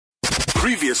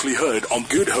Previously heard on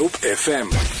Good Hope FM.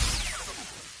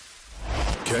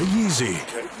 Kyeezi,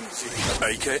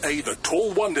 aka the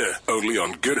Tall Wonder, only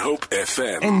on Good Hope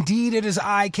FM. Indeed, it is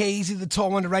I, Kyeezi, the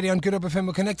Tall Wonder, right here on Good Hope FM.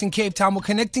 We're connecting Cape Town. We're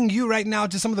connecting you right now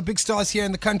to some of the big stars here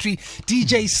in the country.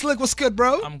 DJ Sliqe, what's good,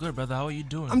 bro? I'm good, brother. How are you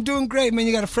doing? I'm doing great, man.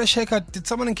 You got a fresh haircut. Did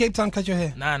someone in Cape Town cut your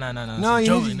hair? Nah. No,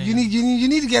 you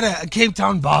need to get a Cape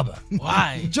Town barber.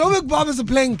 Why? Joburg barbers are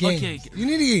playing games. Okay, you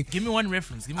need to give me one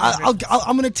reference.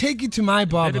 I'm gonna take you to my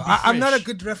barber. I'm not a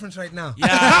good reference right now. Yeah,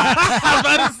 I was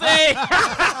about to say.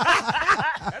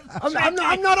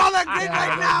 I'm not all that great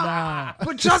right now.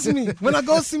 But trust me, when I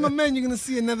go see my man, you're gonna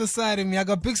see another side of me. I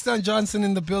got Big Star Johnson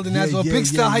in the building as well. Big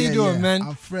Star, how you doing, man?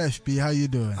 I'm fresh, B. How you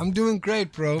doing? I'm doing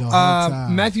great, bro. The whole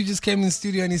time. Matthew just came in the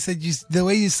studio and he said the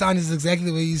way you sound is exactly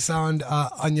the way you sound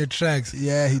on your tracks.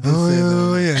 Yeah, he did say that.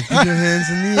 Oh yeah, keep your hands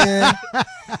in the air.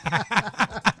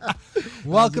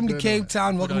 Welcome to Cape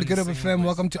Town. Welcome to Good Hope FM.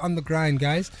 Welcome to On The Grind,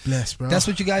 guys. Bless, bro. That's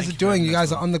what you guys are doing. You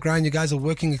guys are on the grind. You guys are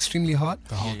working extremely hard.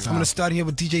 The whole time. I'm going to start here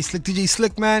with DJ Sliqe. DJ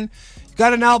Sliqe, man, you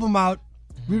got an album out.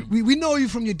 We know you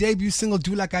from your debut single,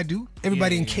 Do Like I Do.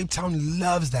 Everybody in Cape Town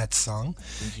loves that song.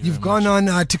 You've gone on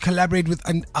to collaborate with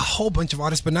a whole bunch of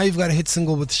artists, but now you've got a hit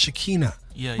single with Shakina.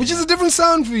 Which is a different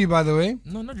sound for you, by the way.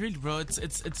 No, not really, bro. It's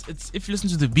if you listen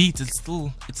to the beat, it's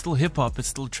still hip hop. It's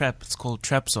still trap. It's called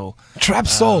trap soul. Trap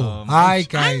soul. Hi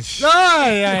guys.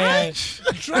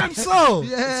 Trap soul.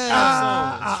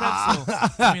 Yeah. Trap soul.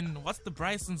 I mean, what's the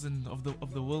Brysons of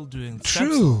the world doing? Trap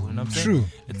soul, you know what I'm saying?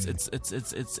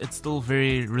 It's still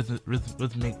very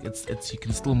rhythmic. It's you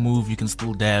can still move. You can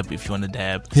still dab if you want to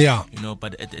dab. Yeah. You know,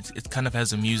 but it kind of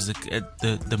has a music.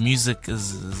 The music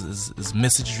is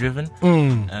message driven.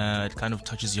 It kind of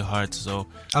touches your heart. So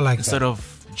I like instead that.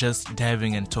 of just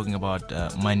dabbing and talking about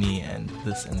money and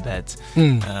this and that,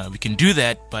 we can do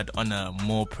that, but on a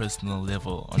more personal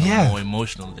level, on a more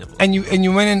emotional level. And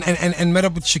you went in and met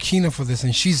up with Shakina for this,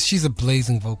 and she's a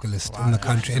blazing vocalist in the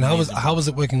country. And how was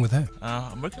it working with her?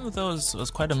 Working with her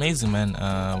was quite amazing,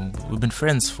 man. We've been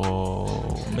friends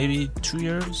for maybe 2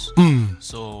 years.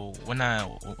 So when I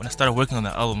started working on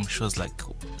the album, she was like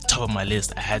top of my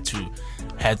list. I had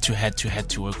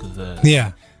to work with her.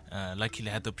 Yeah. Luckily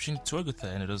I had the opportunity to work with her,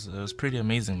 and it was pretty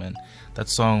amazing, man. That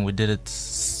song, we did it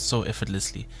so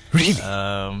effortlessly. Really?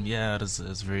 Yeah, it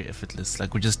was very effortless.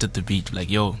 Like, we just did the beat, like,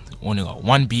 yo, only got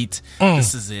one beat.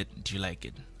 This is it. Do you like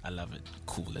it? I love it.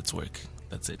 Cool, let's work.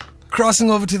 That's it. Crossing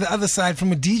over to the other side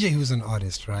from a DJ who's an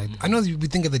artist, right? I know we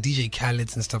think of the DJ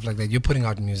Khaled's and stuff like that. You're putting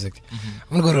out music.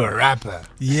 I'm gonna go to a rapper.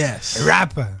 Yes. A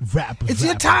rapper. It's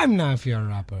your time now if you're a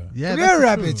rapper. Yeah, if you're a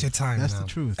rapper, it's your time That's now. the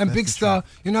truth. And That's Big the Star,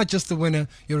 truth. you're not just the winner.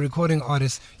 You're a recording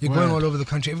artist. You're going Word. all over the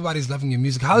country. Everybody's loving your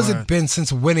music. How's it Word. been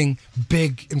since winning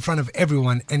big in front of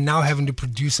everyone and now having to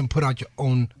produce and put out your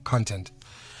own content?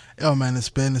 Yo, man, it's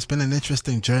been an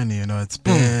interesting journey. You know, it's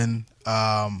been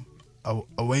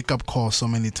a wake up call so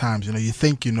many times. You know, you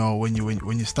think you know when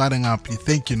you're starting up, you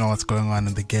think you know what's going on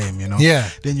in the game. You know,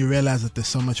 Then you realize that there's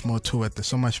so much more to it. There's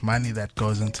so much money that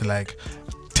goes into like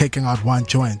taking out one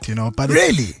joint. You know, but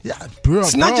Really? bro,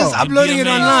 It's not just uploading it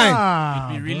online.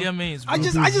 Ah, You'd be really amazed, bro. I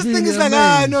just think really it's like,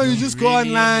 amazed. no, you just go Really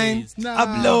online, amazed.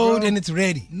 upload, bro. and it's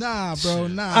ready. Nah,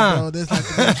 bro.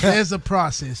 There's a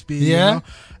process, B. Yeah. You know?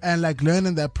 And like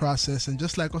learning that process, and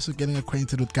just like also getting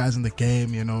acquainted with guys in the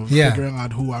game. You know, Yeah. figuring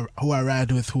out who I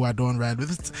ride with, who I don't ride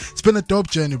with. It's been a dope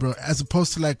journey, bro. As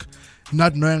opposed to like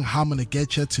not knowing how I'm gonna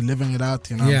get you to living it out.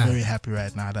 You know, Yeah. I'm very happy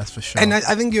right now. That's for sure. And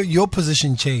I think your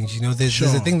position changed. You know, there's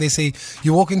a thing they say: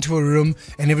 you walk into a room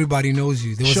and everybody knows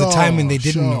you. There was a time when they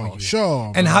didn't know you.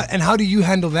 Sure. And how do you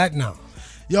handle that now?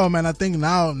 Yo, man, I think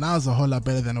now it's a whole lot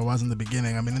better than it was in the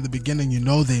beginning. I mean, in the beginning, you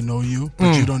know they know you,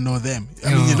 but you don't know them.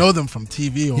 I mean, you know them from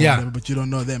TV or whatever, but you don't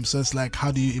know them. So it's like,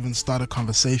 how do you even start a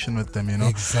conversation with them, you know?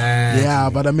 Exactly. Yeah,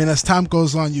 but I mean, as time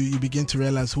goes on, you begin to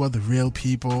realize who are the real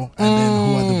people, and then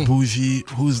who are the bougie,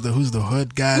 who's the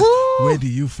hood guys, where do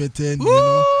you fit in, you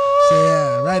know? So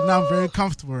yeah, right now I'm very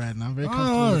comfortable right now. I'm very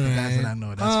comfortable with the guys that I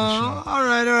know, that's for sure. All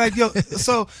right. Yo,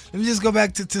 so let me just go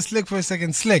back to Sliqe for a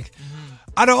second. Sliqe.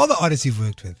 Out of all the artists you've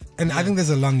worked with, and I think there's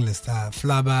a long list,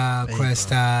 Flaba,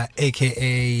 Questa,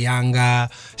 AKA,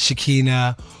 Yanga,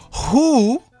 Shakina,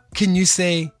 who can you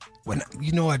say, when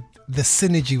you know what, the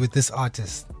synergy with this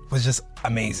artist was just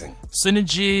amazing?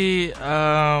 Synergy,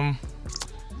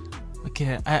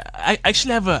 okay, I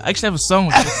actually have a song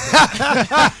with this.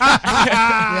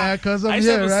 Yeah, because I'm I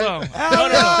here, have a right? song.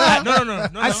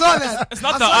 No. I saw that. It's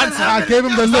not the answer. I gave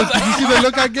him the look. Did you see the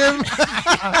look I gave him?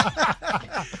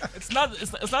 It's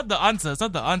not the answer. It's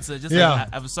not the answer. Just Yeah. like,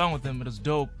 I have a song with him. It was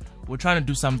dope. We're trying to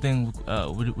do something.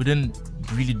 We didn't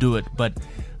really do it, but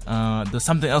there's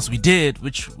something else we did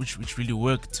which really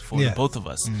worked for the both of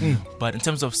us. But in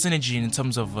terms of synergy and in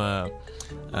terms of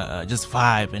just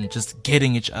vibe and just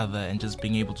getting each other and just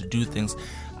being able to do things,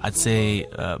 I'd say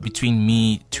between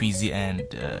me, Kyeezi, and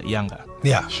Yanga.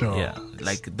 Yeah, sure. Yeah,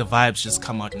 like the vibes just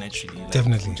come out naturally. Like,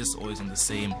 definitely. we're just always on the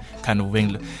same kind of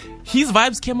wing. His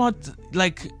vibes came out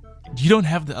like, you don't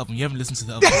have the album. You haven't listened to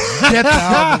the album. Get the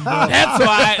album, bro.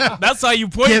 That's why you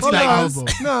pointed Get the like album.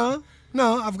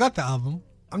 No, I've got the album.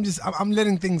 I'm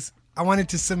letting things. I wanted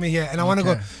to simmer here, and I want to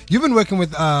go. You've been working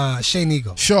with Shane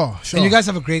Eagle. Sure. And you guys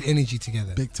have a great energy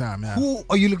together. Big time, yeah. Who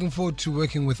are you looking forward to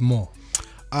working with more?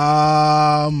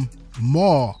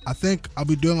 More. I think I'll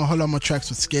be doing a whole lot more tracks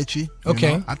with Sketchy.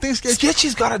 Okay. Know? I think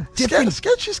Sketchy's got a different.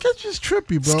 Sketchy's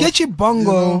trippy, bro. Sketchy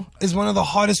Bongo is one of the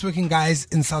hardest working guys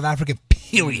in South Africa.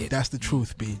 Period. That's the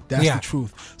truth, B. That's the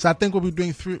truth. So I think we'll be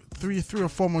doing three or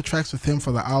four more tracks with him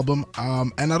for the album.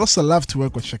 And I'd also love to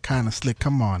work with Shekinah Sliqe.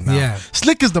 Come on now. Yeah.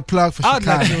 Sliqe is the plug for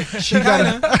Shekinah.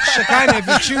 Shekinah, if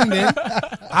you're tuned in,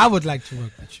 I would like to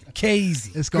work with you.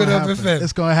 Kyeezi. It's gonna happen.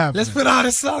 It's gonna happen. Let's put out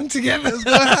a song together. It's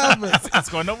gonna happen. it's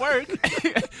gonna work.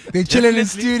 They're chilling in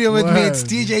studio with me. It's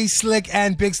DJ Sliqe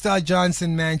and Big Star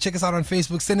Johnson, man. Check us out on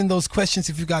Facebook. Send in those questions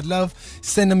if you got love.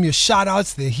 Send them your shout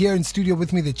outs. They're here in studio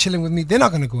with me. They're chilling with me. They're not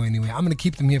going to go anywhere. I'm going to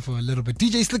keep them here for a little bit.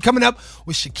 DJ Sliqe coming up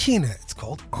with Shekinah. It's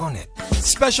called On It.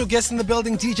 Special guest in the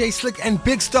building, DJ Sliqe and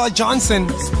Big Star Johnson.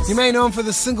 You may know him for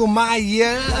the single My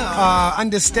Year,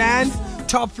 Understand,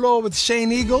 Top Floor with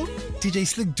Shane Eagle. DJ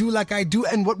Sliqe, Do Like I Do.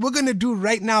 And what we're going to do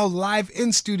right now live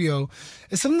in studio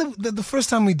is something that the first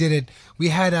time we did it, we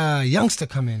had a Youngster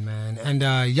come in, man. And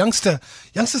Youngster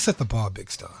set the bar, Big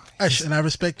Star. And I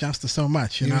respect Youngster so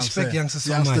much. You respect Youngster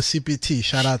so much. Youngster CPT,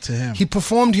 shout out to him. He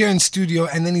performed here in studio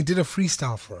and then he did a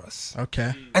freestyle for us.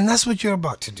 Okay. And that's what you're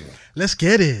about to do. Let's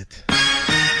get it.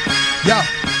 Yo.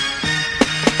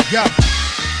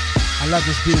 I love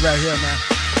this beat right here, man.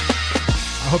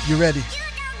 I hope you're ready.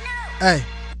 Hey.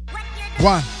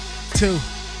 1, 2,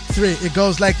 3. It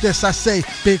goes like this. I say,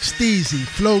 Big Steezy,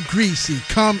 flow greasy,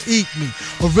 come eat me.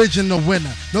 Original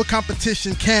winner, no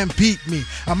competition can beat me.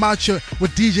 I'm out here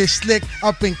with DJ Sliqe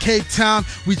up in Cape Town.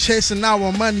 We chasing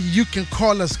our money, you can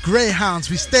call us Greyhounds.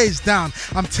 We stays down,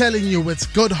 I'm telling you, it's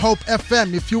Good Hope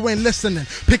FM. If you ain't listening,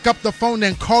 pick up the phone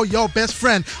and call your best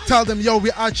friend. Tell them, yo,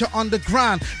 we out here on the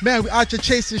grind. Man, we out here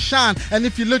chasing shine. And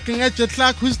if you're looking at your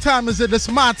clock, whose time is it? It's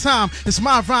my time, it's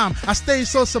my rhyme. I stay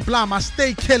so sublime, I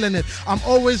stay killing it. I'm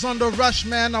always on the rush,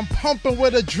 man. I'm pumping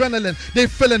with adrenaline. They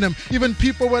feeling them. Even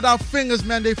people without fingers,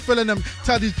 man, they feeling them.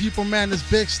 Tell these people, man, this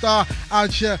Big Star out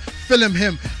here feeling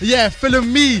him. Yeah,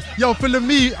 feeling me. Yo, feeling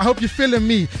me. I hope you're feeling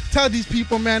me. Tell these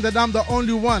people, man, that I'm the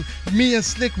only one. Me and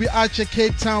Sliqe, we out here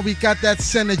Cape Town. We got that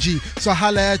synergy. So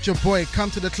holla at your boy.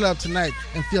 Come to the club tonight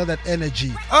and feel that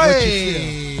energy. What you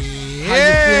feel? How you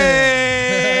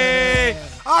feel?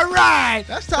 All right.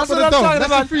 That's top of the dome.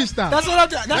 That's a freestyle. That's what I'm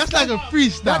talking about. That's like a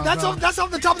freestyle. That's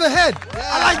off the top of the head. Yeah.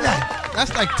 I like that.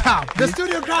 That's like top. The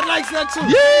studio crowd likes that too.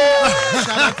 Yeah.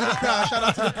 Shout out to the crowd. Shout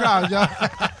out to the crowd, y'all.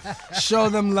 Show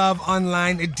them love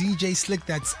online at DJ Sliqe.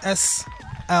 That's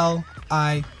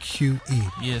SLIQE.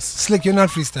 Yes. Sliqe, you're not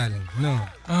freestyling. No.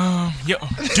 Yo,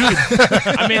 dude.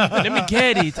 I mean, let me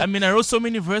get it. I mean, I wrote so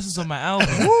many verses on my album.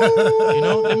 You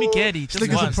know, let me get it.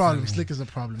 Sliqe is a problem. Sliqe is a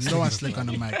problem. You don't want Sliqe on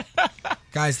the mic.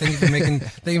 Guys, thank you for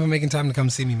making time to come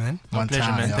see me, man. My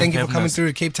pleasure, man. Thank you for coming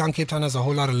through Cape Town. Cape Town has a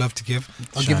whole lot of love to give.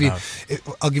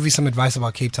 I'll give you some advice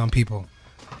about Cape Town people.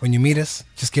 When you meet us,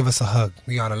 just give us a hug.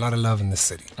 We got a lot of love in this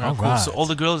city. All right, cool. So all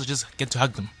the girls just get to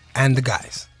hug them. And the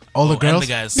guys. All the girls? And the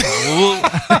guys.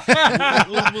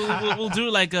 We'll do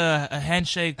like a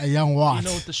handshake. A young watch. You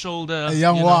know, with the shoulder. A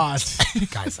young watch.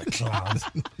 Guys are clowns.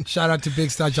 Shout out to Big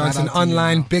Star Johnson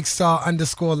online. Big Star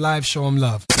 _live. Show him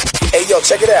love. Hey, yo,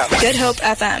 check it out. Good Hope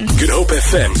FM.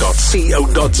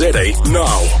 GoodHopeFM.co.za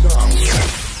now.